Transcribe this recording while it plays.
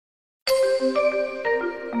Hi,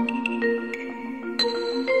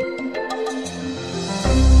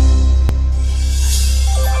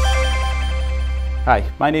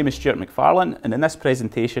 my name is Stuart McFarlane, and in this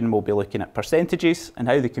presentation we'll be looking at percentages and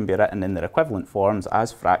how they can be written in their equivalent forms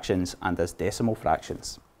as fractions and as decimal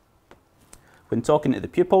fractions. When talking to the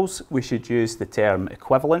pupils, we should use the term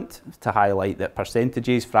equivalent to highlight that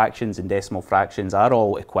percentages, fractions and decimal fractions are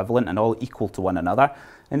all equivalent and all equal to one another,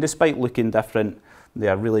 and despite looking different, they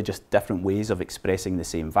are really just different ways of expressing the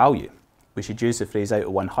same value. We should use the phrase out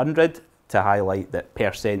of 100 to highlight that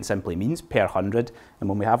percent simply means per 100, and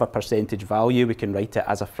when we have a percentage value we can write it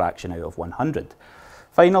as a fraction out of 100.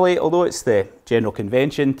 Finally, although it's the general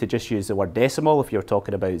convention to just use the word decimal if you're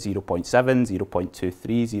talking about 0.7, 0.23,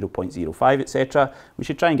 0.05, etc., we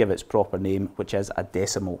should try and give it its proper name, which is a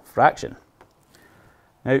decimal fraction.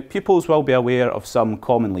 Now, pupils will be aware of some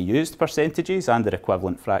commonly used percentages and their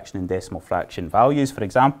equivalent fraction and decimal fraction values. For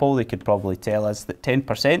example, they could probably tell us that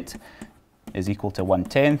 10% is equal to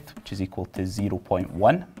 1/10, which is equal to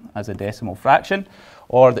 0.1 as a decimal fraction,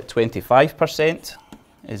 or that 25%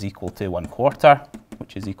 is equal to 1/4,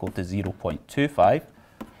 which is equal to 0.25,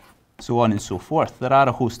 so on and so forth. There are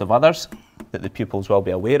a host of others that the pupils will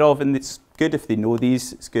be aware of, and it's good if they know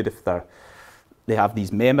these. It's good if they have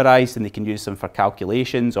these memorised and they can use them for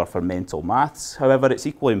calculations or for mental maths. However, it's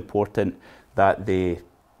equally important that they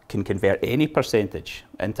can convert any percentage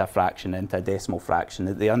into a fraction, into a decimal fraction,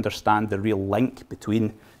 that they understand the real link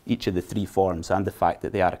between each of the three forms and the fact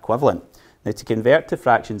that they are equivalent. Now, to convert to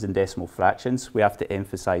fractions and decimal fractions, we have to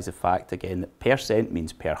emphasise the fact again that percent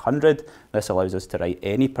means per 100. This allows us to write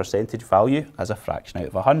any percentage value as a fraction out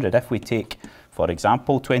of 100. If we take, for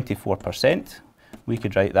example, 24%, we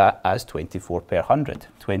could write that as 24 per 100,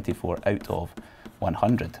 24 out of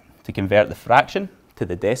 100. To convert the fraction to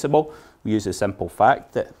the decimal, we use the simple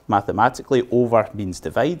fact that mathematically over means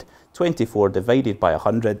divide. 24 divided by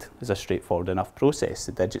 100 is a straightforward enough process.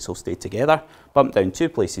 The digits will stay together, bump down two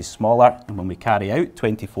places smaller, and when we carry out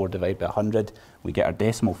 24 divided by 100, we get our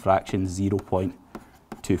decimal fraction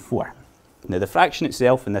 0.24. Now, the fraction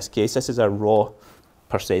itself, in this case, this is a raw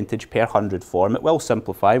percentage per 100 form. It will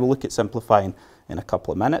simplify. We'll look at simplifying in a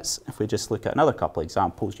couple of minutes. If we just look at another couple of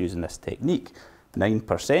examples using this technique,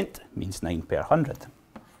 9% means 9 per 100.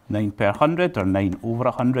 9 per 100 or 9 over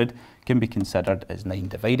 100 can be considered as 9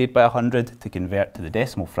 divided by 100 to convert to the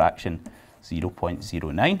decimal fraction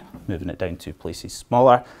 0.09, moving it down two places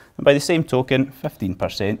smaller. And by the same token,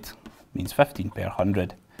 15% means 15 per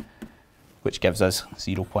 100, which gives us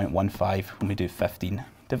 0.15 when we do 15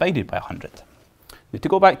 divided by 100. Now, to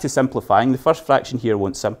go back to simplifying, the first fraction here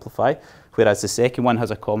won't simplify, whereas the second one has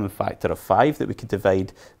a common factor of 5 that we could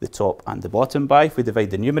divide the top and the bottom by. If we divide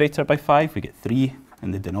the numerator by 5, we get 3,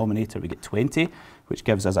 and the denominator we get 20, which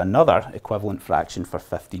gives us another equivalent fraction for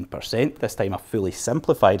 15%, this time a fully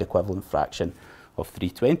simplified equivalent fraction of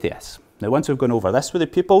 3/20ths. Now, once we've gone over this with the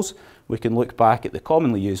pupils, we can look back at the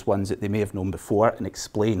commonly used ones that they may have known before and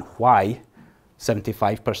explain why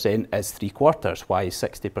 75% is 3/4, why is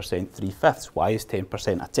 60% 3/5, why is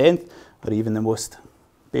 10% a tenth, or even the most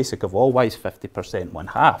basic of all, why is 50%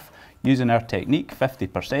 1/2. Using our technique,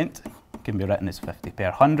 50% can be written as 50 per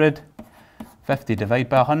 100. 50 divided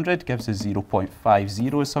by 100 gives us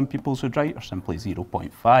 0.50, as some pupils would write, or simply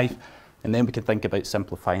 0.5. And then we can think about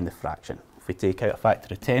simplifying the fraction. If we take out a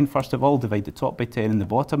factor of 10, first of all, divide the top by 10 and the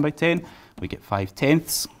bottom by 10, we get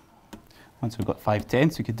 5/10. Once we've got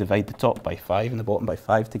 5/10, we could divide the top by 5 and the bottom by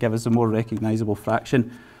 5 to give us a more recognisable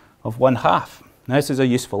fraction of 1/2. Now, this is a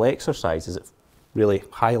useful exercise as it really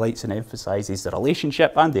highlights and emphasises the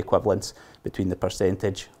relationship and the equivalence between the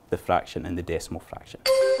percentage, the fraction and the decimal fraction.